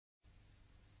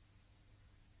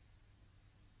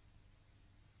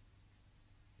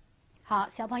好，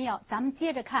小朋友，咱们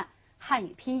接着看汉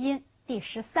语拼音第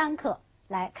13课，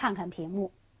来看看屏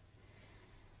幕。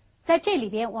在这里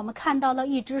边，我们看到了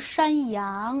一只山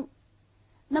羊，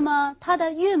那么它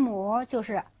的韵母就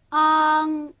是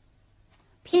昂，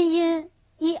拼音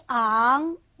一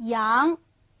昂羊。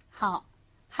好，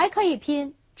还可以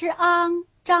拼之昂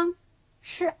张，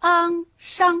是昂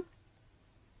商。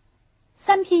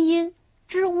三拼音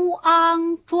之乌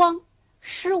昂庄，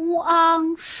是乌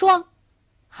昂双。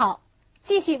好。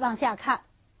继续往下看，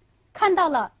看到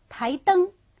了台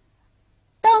灯，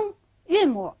灯韵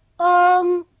母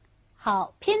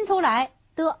好，拼出来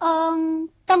的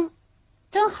灯，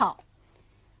真好。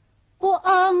波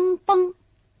崩，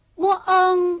摸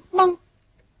蒙，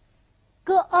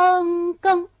咯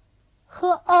更，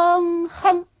呵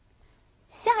哼。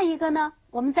下一个呢，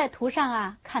我们在图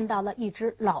上看到了一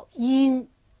只老鹰。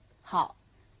好，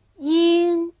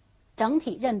鹰整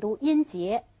体认读音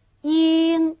节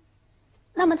鹰。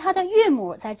那么它的韵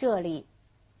母在这里，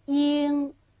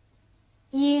英。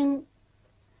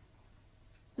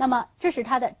那么这是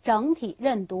它的整体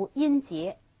认读音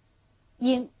节，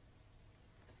英。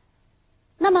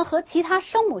那么和其他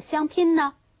声母相拼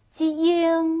呢？鸡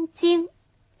英精，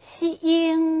西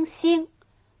英星，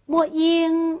莫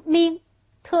英明，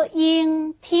特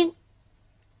英听。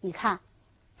你看，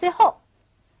最后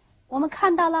我们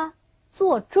看到了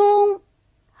做中，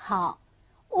好，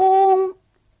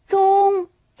中，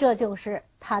这就是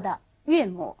它的韵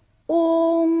母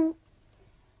翁，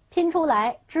拼出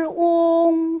来之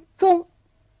翁中。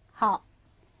好，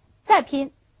再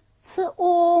拼吃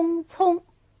翁葱，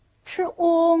吃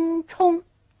翁冲。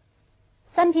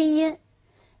三拼音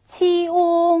七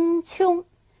翁穷，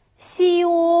西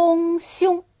翁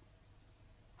凶。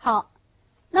好，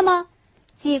那么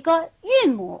几个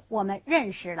韵母我们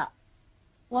认识了，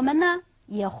我们呢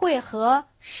也会和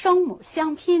声母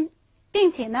相拼。并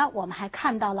且呢，我们还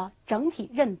看到了整体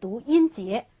认读音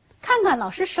节。看看老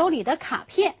师手里的卡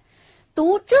片，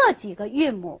读这几个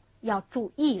韵母要注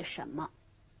意什么？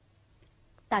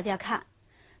大家看，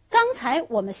刚才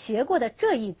我们学过的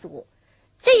这一组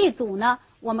呢，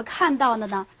我们看到的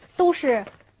呢都是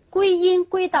归音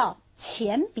归到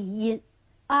前鼻音，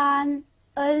安、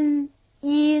恩、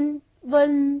音、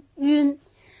温、晕。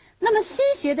那么新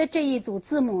学的这一组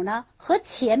字母呢，和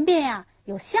前边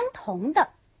有相同的。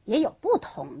也有不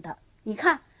同的，你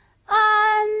看，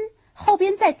安后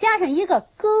边再加上一个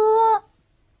歌，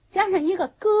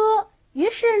于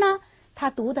是呢，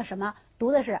它读的什么？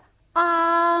读的是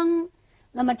昂。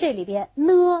那么这里边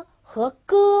呢和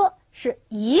歌是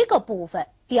一个部分，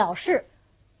表示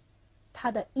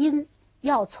它的音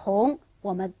要从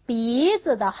我们鼻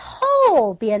子的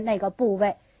后边那个部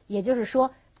位，也就是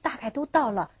说，大概都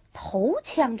到了头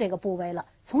腔这个部位了，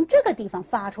从这个地方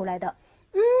发出来的，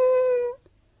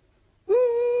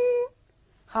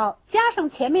好，加上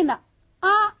前面的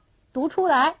读出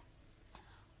来，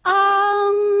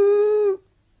昂，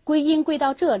归音归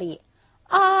到这里，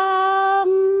昂。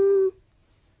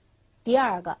第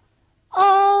二个，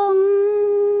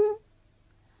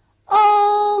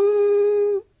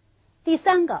第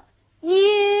三个，英。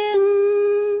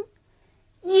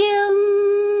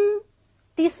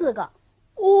第四个，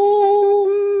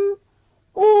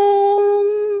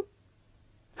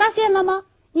发现了吗？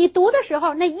你读的时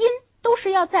候，那音都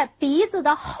是要在鼻子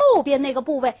的后边那个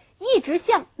部位，一直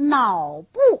向脑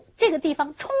部这个地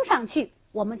方冲上去，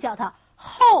我们叫它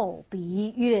后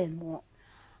鼻韵母。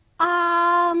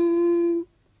昂，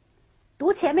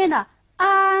读前面的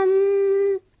安，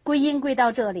归音归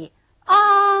到这里，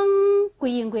昂，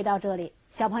归音归到这里。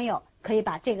小朋友可以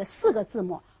把这个4个字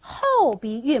母后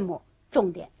鼻韵母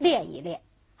重点练一练。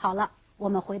好了，我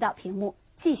们回到屏幕，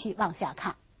继续往下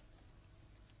看。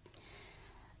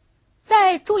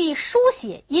在注意书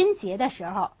写音节的时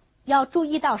候，要注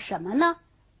意到什么呢？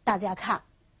大家看，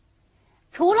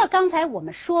除了刚才我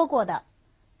们说过的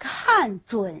看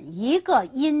准一个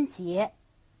音节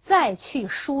再去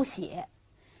书写，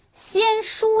先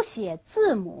书写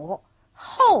字母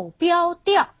后标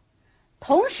调，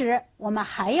同时我们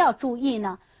还要注意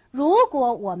呢，如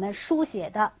果我们书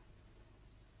写的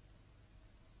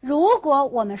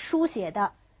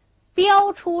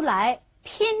标出来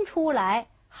拼出来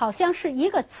好像是一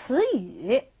个词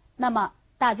语，那么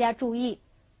大家注意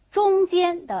中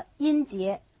间的音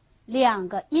节，2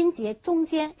个音节中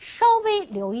间稍微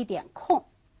留一点空。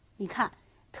你看，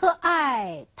特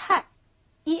爱太，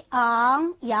一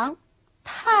昂扬，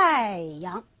太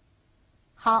阳。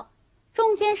好，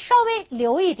中间稍微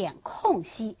留一点空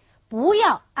隙，不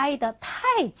要挨得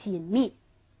太紧密，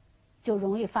就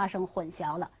容易发生混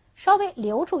淆了。稍微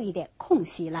留出一点空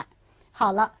隙来。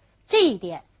好了，这一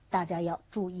点大家要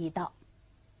注意到。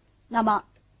那么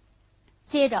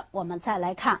接着我们再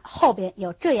来看后边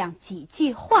有这样几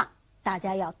句话，大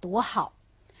家要读好，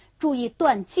注意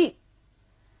断句。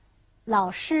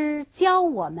老师教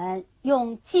我们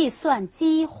用计算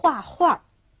机画画，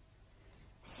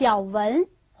小文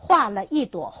画了一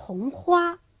朵红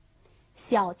花，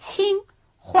小青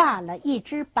画了一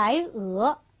只白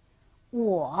鹅，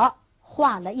我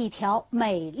画了一条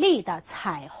美丽的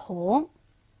彩虹。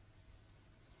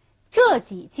这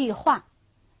几句话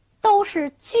都是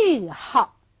句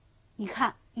号，你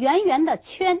看圆圆的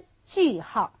圈，句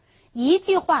号，一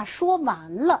句话说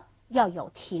完了要有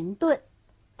停顿。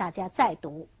大家再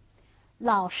读，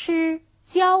老师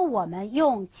教我们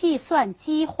用计算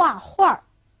机画画，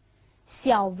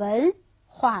小文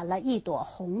画了一朵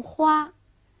红花，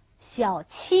小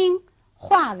青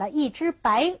画了一只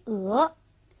白鹅，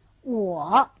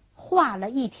我画了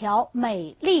一条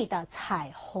美丽的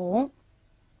彩虹。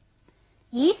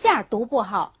一下读不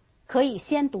好，可以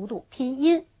先读读拼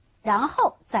音，然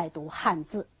后再读汉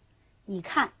字。你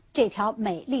看这条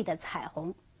美丽的彩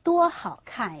虹多好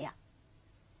看呀！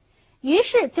于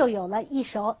是就有了一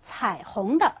首彩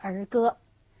虹的儿歌。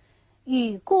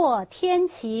雨过天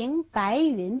晴白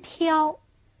云飘，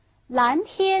蓝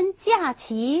天架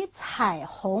起彩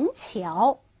虹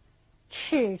桥，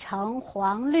赤橙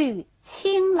黄绿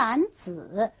青蓝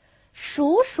紫，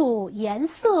数数颜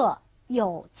色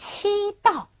有7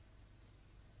道。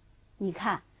你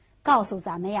看，告诉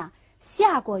咱们呀，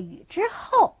下过雨之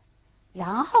后，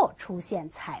然后出现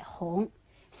彩虹，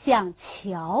像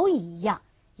桥一样，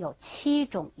有7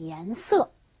种颜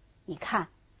色。你看，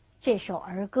这首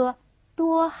儿歌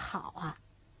多好啊！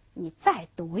你再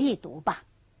读一读吧。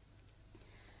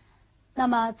那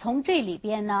么从这里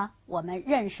边呢，我们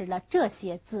认识了这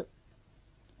些字：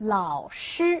老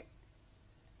师，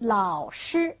老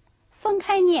师，分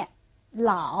开念，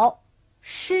老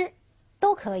师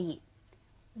都可以。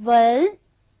文，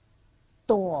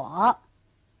朵，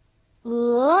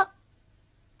鹅，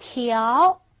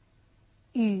条，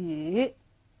雨，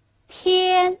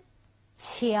天，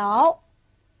桥，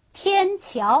天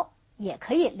桥也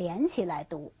可以连起来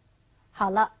读。好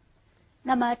了，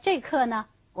那么这课呢，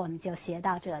我们就学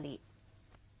到这里。